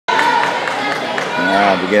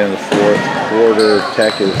Beginning of the fourth quarter,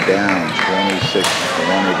 Tech is down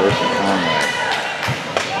 26-20 versus Conway.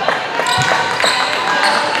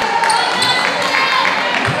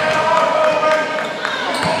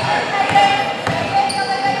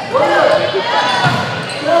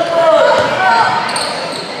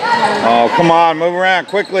 Oh, come on, move around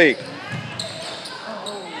quickly.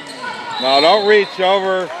 No, don't reach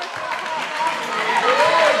over.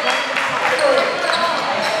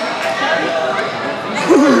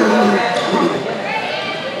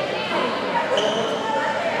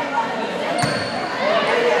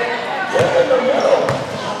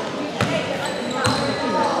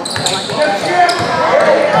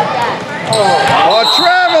 Oh,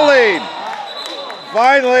 traveling!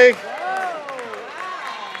 Finally.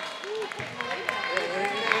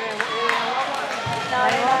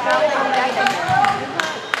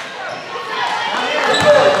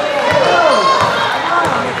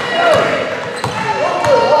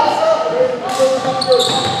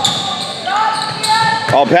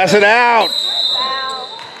 I'll pass it out.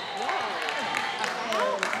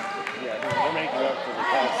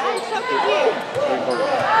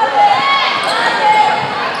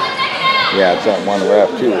 Yeah, it's that one ref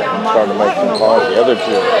too. I'm starting to make some calls. The other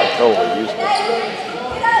two are totally useless.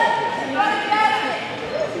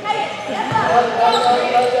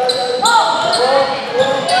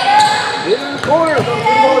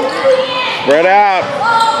 Spread out.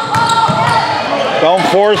 Don't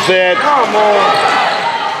force it. Come on.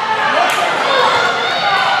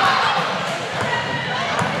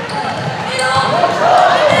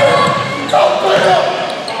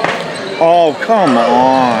 Oh, come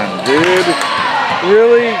on, dude.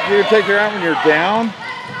 Really? You're gonna take her out when you're down?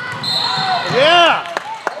 Yeah.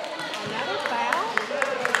 Another foul?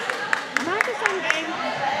 Not the same game.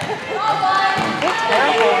 It's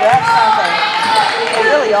terrible. That sounds like they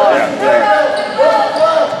really are.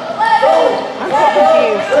 I'm so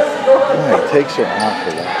confused. Oh, he takes her out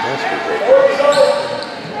for that. That's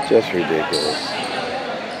ridiculous. Just ridiculous.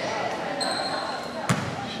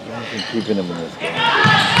 She's not even keeping him in this game.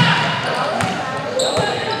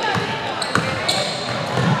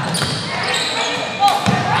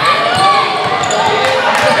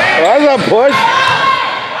 That's a push.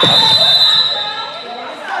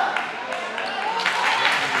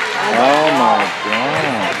 Oh my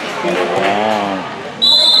God. Wow.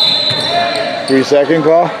 3-second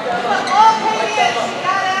call?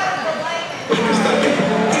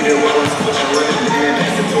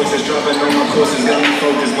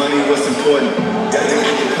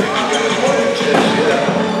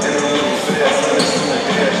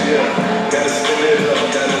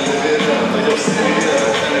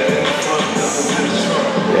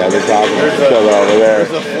 Yeah, they're talking to each other over there.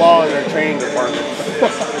 There's a flaw in their training department.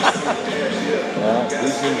 Well, he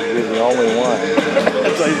seems to be the only one.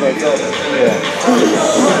 That's what he's going to tell them. Yeah.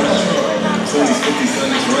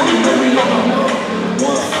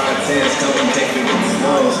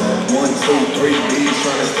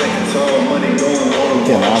 He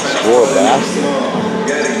cannot score a basket.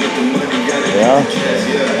 Yeah.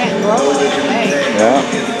 Yeah.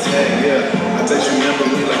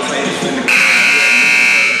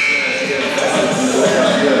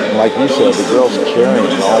 Like you said, the girls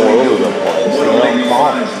carrying all over the place. They don't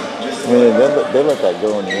call. I mean, they let that go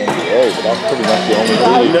in the NBA, but that's pretty much the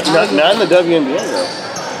only league. Not in the WNBA, though.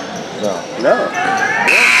 No. No.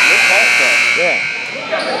 Yeah.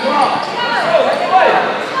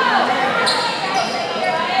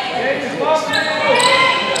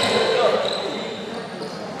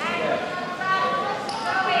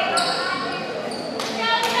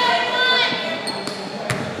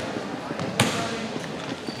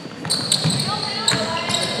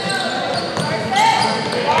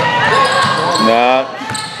 No,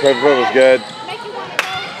 Coach Foot was good.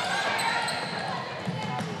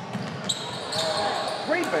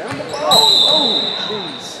 Rebound. Oh,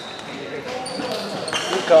 jeez.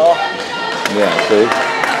 Good call. Yeah, see?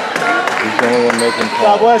 He's the only one making calls.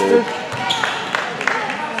 Southwestern.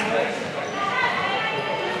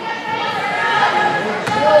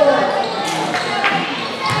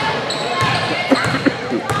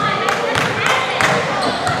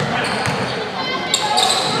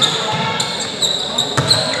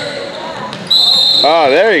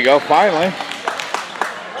 Oh, there you go, finally.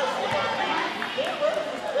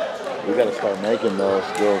 We got to start making those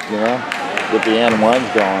skills, you know? Get the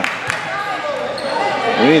N1s going.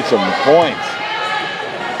 We need some points.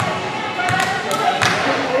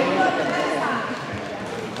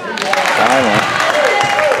 Finally.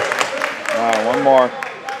 All right, one more.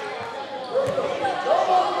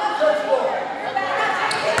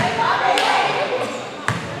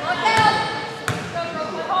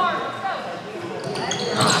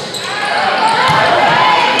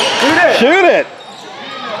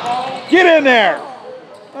 Get in there.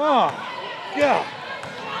 Oh, God.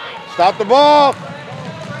 Stop the ball.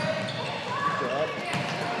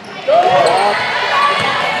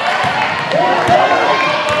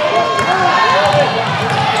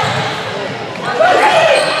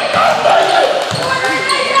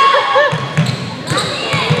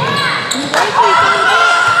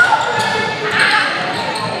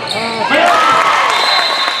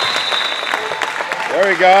 There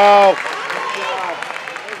we go.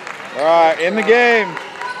 All right, in the game.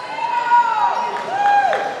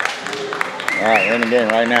 All right, we're in the game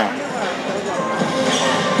right now.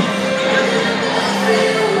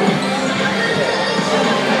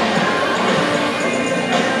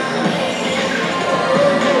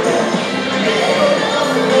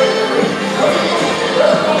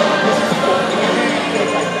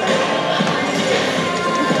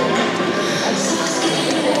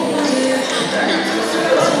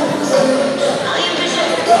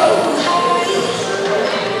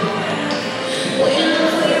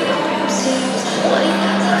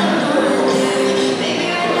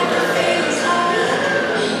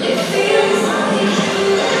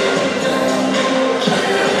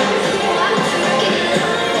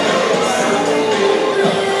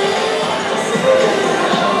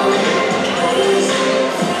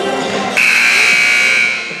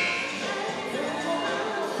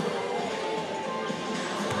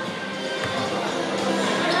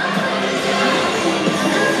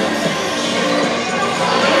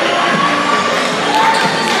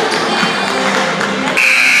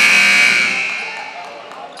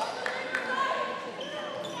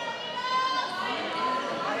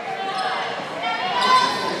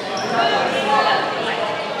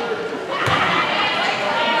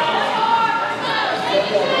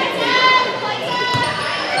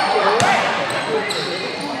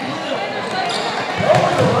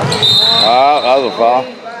 That was a foul.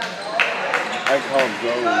 I called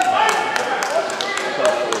zone.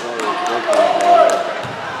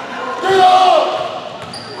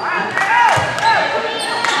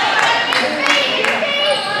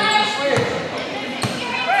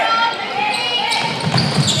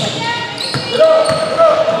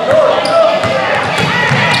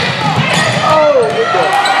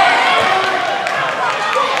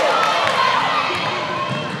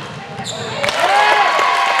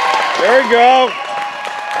 There we go.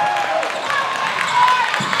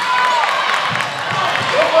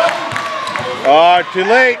 Oh, too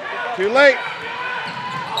late. Too late.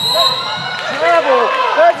 Travel!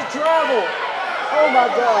 That's a travel! Oh my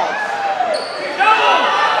God!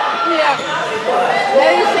 Yeah.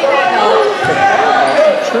 Now you see that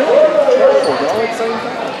Travel all at the same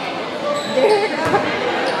time. There.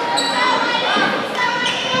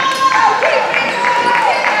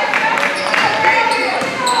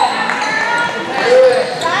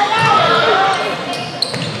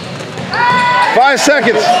 5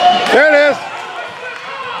 seconds. There it is.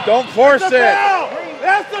 Don't force it.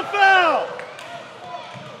 That's the foul!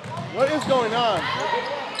 What is going on?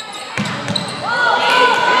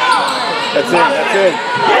 That's it. That's it.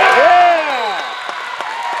 Yeah!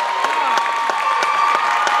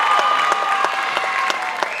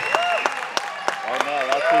 Oh no,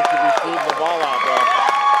 that's who should be shooting the ball out, bro.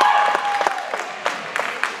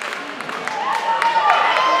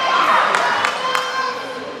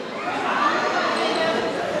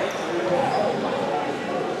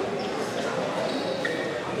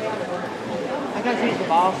 I gotta use the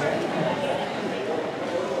ball. That's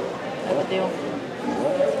the deal.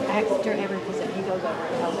 I have to turn every percent. He goes over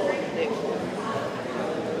and tells me what to do.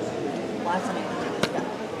 Last time I did this guy.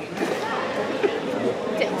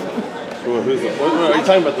 Well, who's the, are you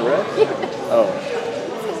talking about the ref? Oh.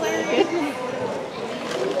 It's hilarious.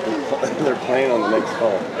 They're playing on the next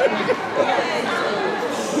call.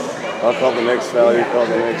 I'll call the next foul, you call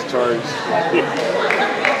the next charge.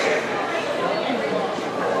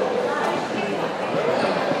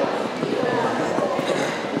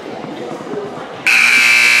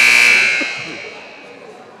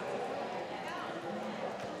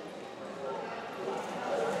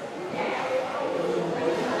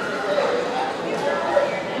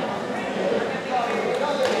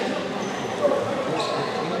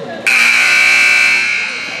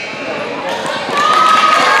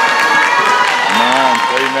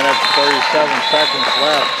 37 seconds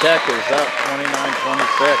left. Tech is up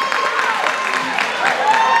 29-26.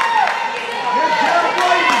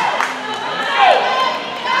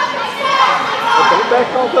 Back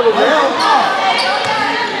off of it now.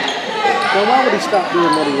 Now why would he stop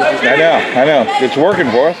doing what he was doing? I know. It's working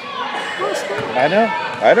for us. I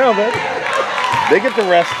know, but they get the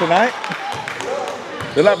rest tonight.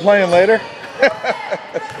 They're not playing later.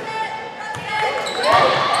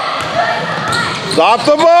 Stop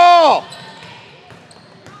the ball!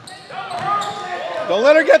 Don't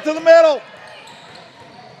let her get to the middle.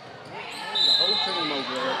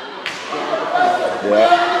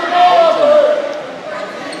 Yeah.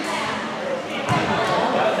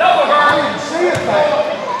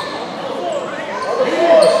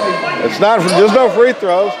 It's not, there's no free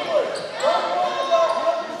throws.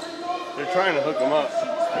 They're trying to hook them up.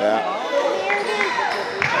 Yeah.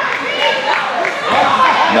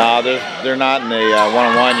 No, they're not in the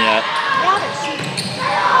one-on-one yet. Yeah,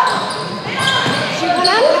 but she went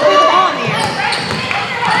up and threw the ball in the air.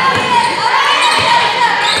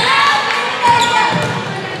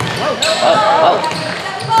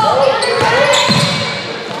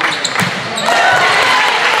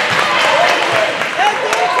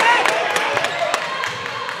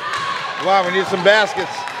 Come on, we need some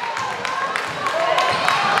baskets.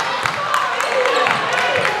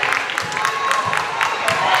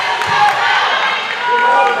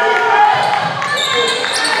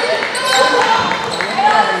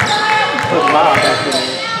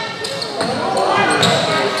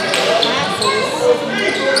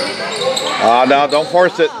 Oh, no, don't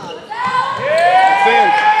force it.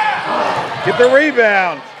 Get the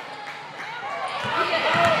rebound.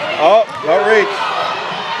 Oh, don't reach.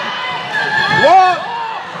 What?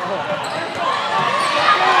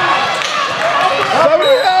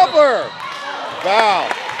 Somebody help her. Foul.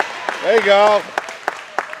 There you go.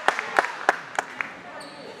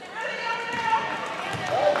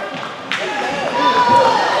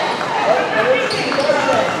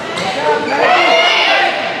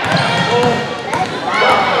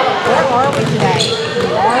 Where are we today?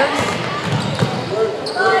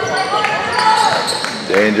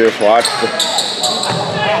 Dangerous. Watch the.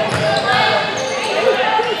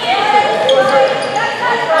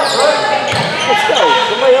 Let's go.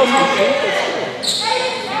 Somebody else can shoot.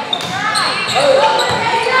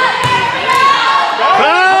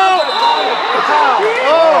 Foul!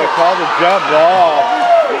 Oh, I called a jump ball.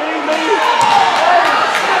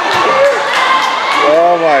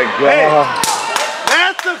 Oh my God.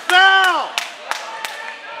 That's a foul!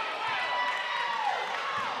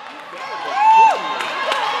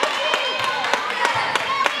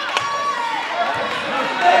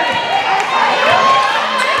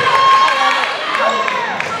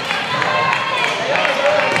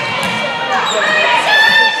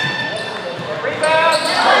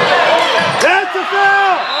 That's a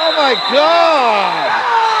foul! Oh my God.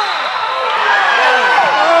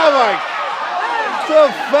 Oh my. It's a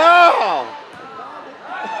foul.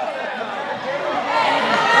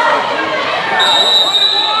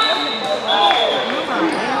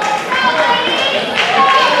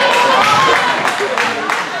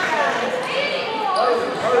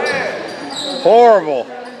 Horrible.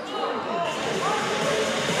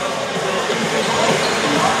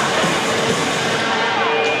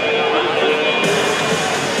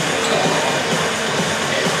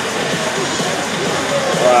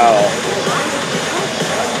 Wow.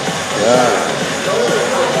 Yeah.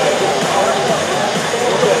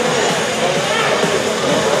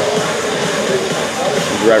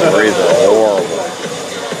 These referees are horrible.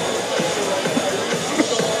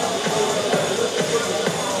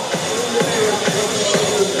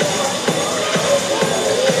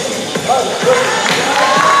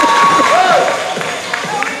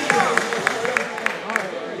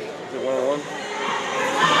 Is it 1-on-1?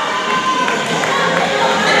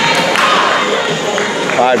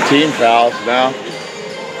 5 team fouls now.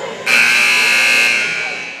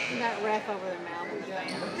 That ref over their mouth.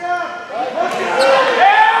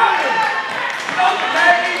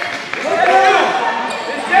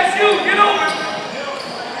 It's just you, get over it.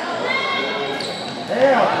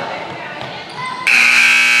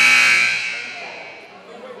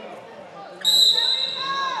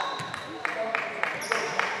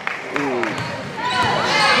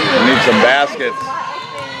 We need some baskets.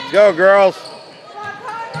 Let's go, girls.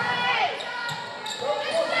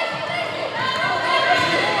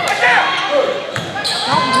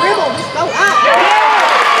 Don't dribble, just go up.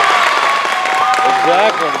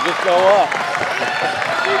 Exactly, just go up.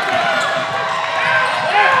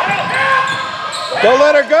 Don't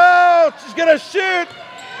let her go. She's gonna shoot.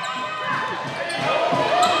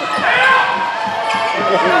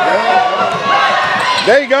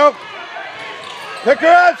 There you go. Pick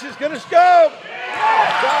her up. She's gonna scope.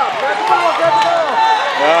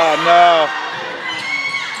 Oh no.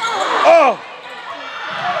 Oh.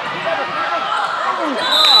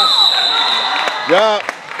 Yeah.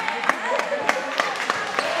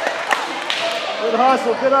 Good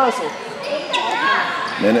hustle, good hustle.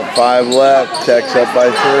 Minute 5 left. Tech's up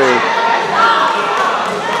by 3.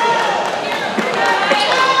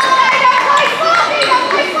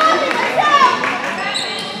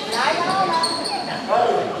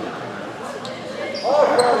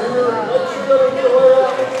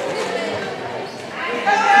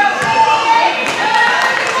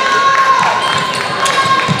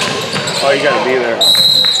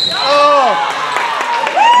 Oh!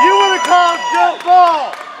 You would have called jump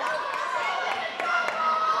ball!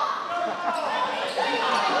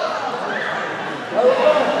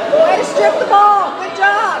 Way to strip the ball. Good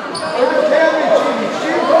job.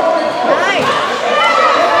 Nice.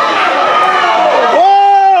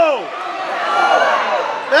 Whoa!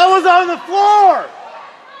 That was on the floor!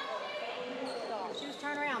 She was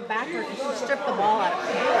turning around backward and she stripped the ball out of her.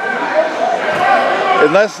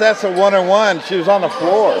 Unless that's a 1-on-1, she was on the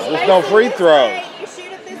floor. There's no free throw. You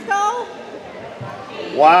shoot at this goal.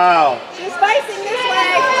 Wow. She's facing this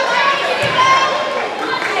way.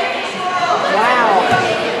 Wow.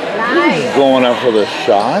 Nice. Going up for the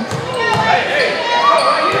shot.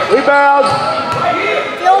 Rebound.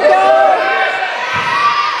 Field goal.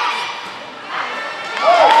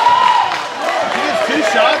 She gets 2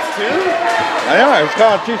 shots too? I know, it's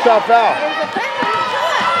called a 2-shot foul. There's a technical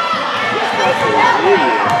shot. She's facing that way.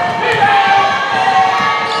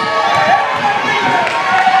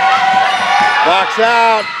 Box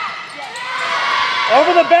out.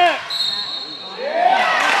 Over the back.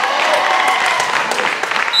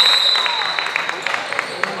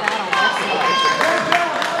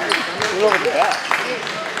 Over the back.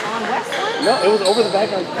 On Westland? No, it was over the back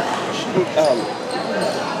on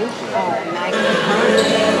Oh, nice.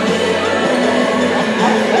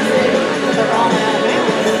 They're all out of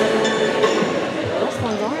bounds.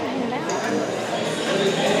 Westland's on hanging out.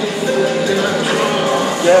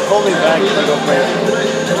 yeah, pull me back and go fast.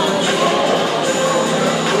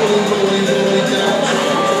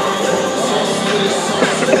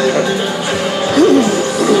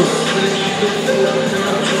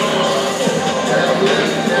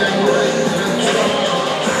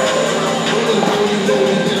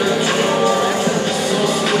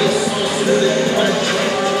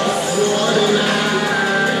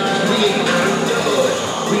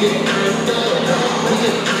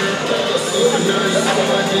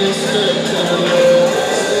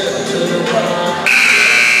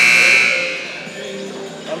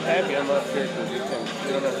 I'm happy I'm not scared because you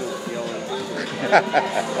don't know who's yelling.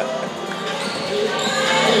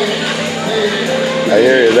 I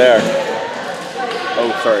hear you there. Oh,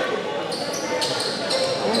 sorry.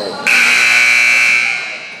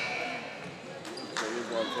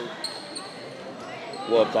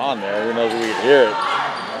 Well, it's on there. Who knows if we can hear it?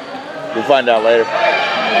 We'll find out later.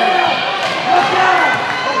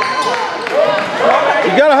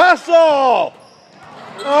 You gotta hustle!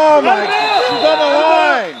 Oh my, she's on the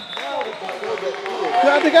line!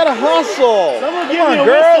 God, they gotta hustle! Someone Come give me on, a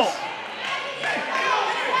girls! whistle.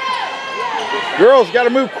 Girls, gotta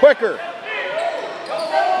move quicker!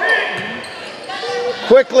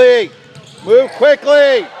 Quickly! Move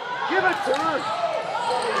quickly! Give it to her.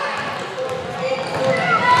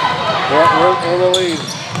 We're the lead.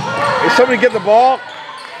 Is somebody get the ball?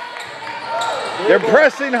 They're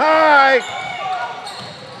pressing high!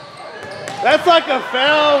 That's like a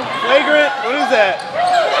foul, flagrant. What is that?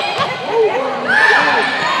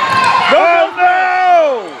 Oh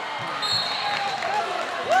no!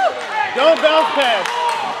 Don't bounce pass.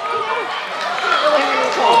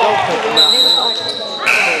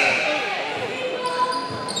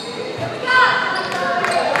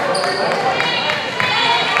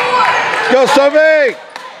 Go, Sophie!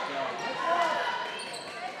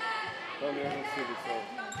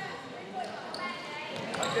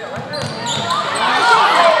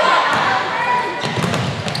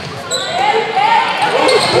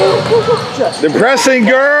 They're pressing,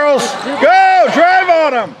 girls. Go, drive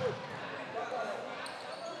on them.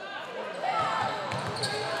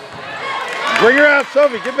 Bring her out,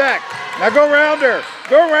 Sophie. Get back. Now go round her.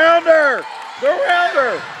 Go round her. Go round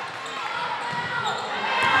her.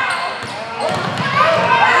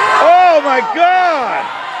 Oh my God!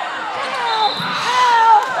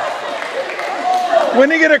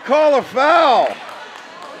 When are you gonna call a foul?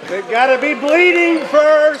 They gotta be bleeding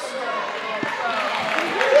first.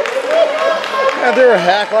 Yeah, they were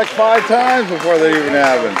hacked like 5 times before they even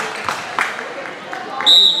happened.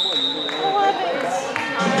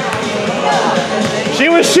 She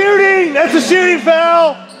was shooting. That's a shooting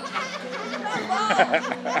foul.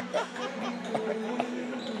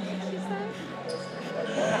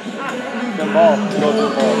 Jump ball. Go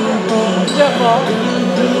jump ball. Jump ball.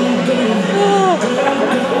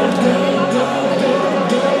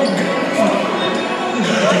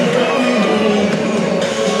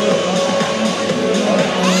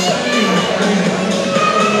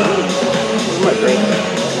 My drink.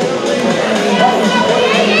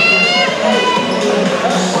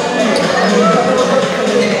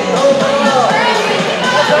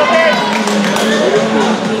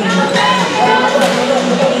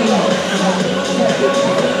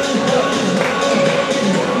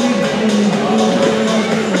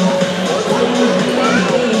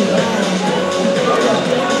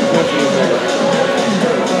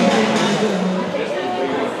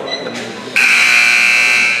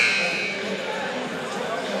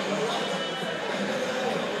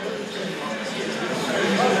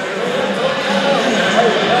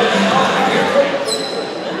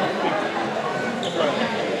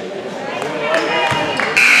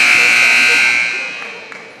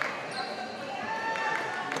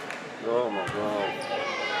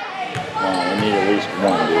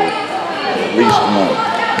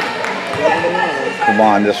 Come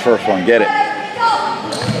on, this first one, get it.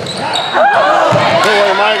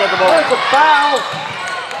 Maya got the ball. That's a foul.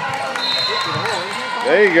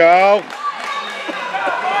 There you go.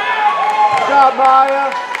 Good job,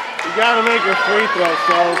 Maya. You gotta make your free throw,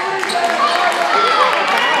 so.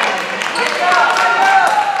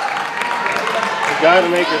 You gotta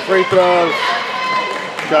make your free throws.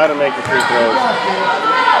 You gotta make your free throws.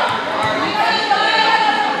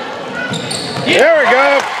 There we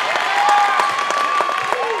go.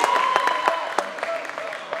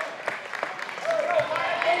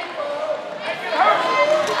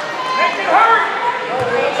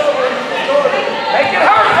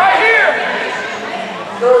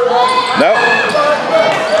 Nope.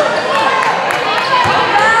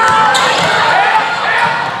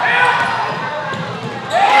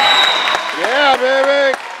 Yeah,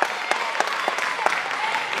 baby.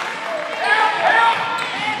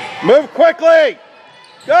 Move quickly.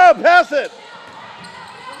 Go, pass it.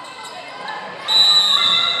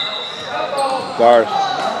 Stars.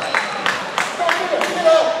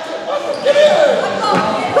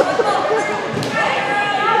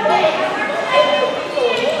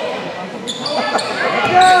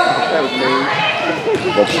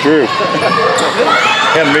 That's true.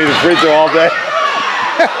 Hadn't made a free throw all day.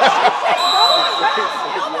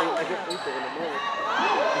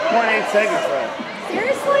 0.8 seconds left.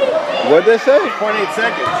 Seriously? What'd they say? 0.8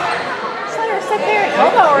 seconds. Just let her sit there and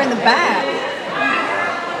elbow her in the back.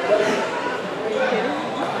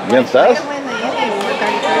 Against They us? can win the Indy Award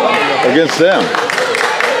 33. Against them.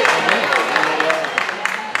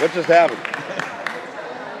 What just happened?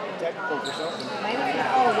 Maybe if you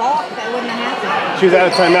call a walk, they wouldn't have happened. She was out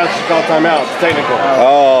of timeout. She called timeout. It's technical.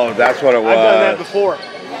 Oh, that's what it was. I've done that before.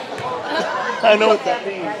 I know what that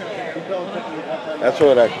means. That's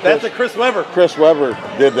what I. That's a Chris Webber. Chris Webber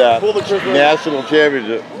did that. Pull the Chris Webber. National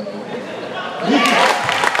championship.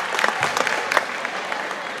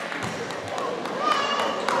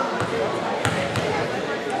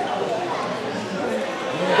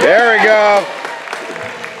 There we go.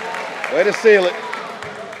 Way to seal it.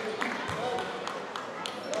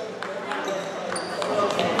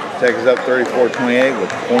 Takes us up 34-28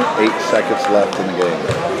 with 0.8 seconds left in the game.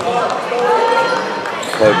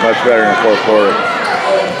 Played much better in the fourth quarter.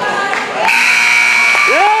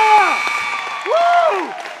 Yeah!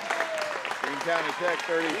 Woo! King County Tech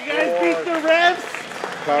 34. You guys beat the refs.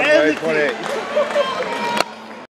 Conway 28.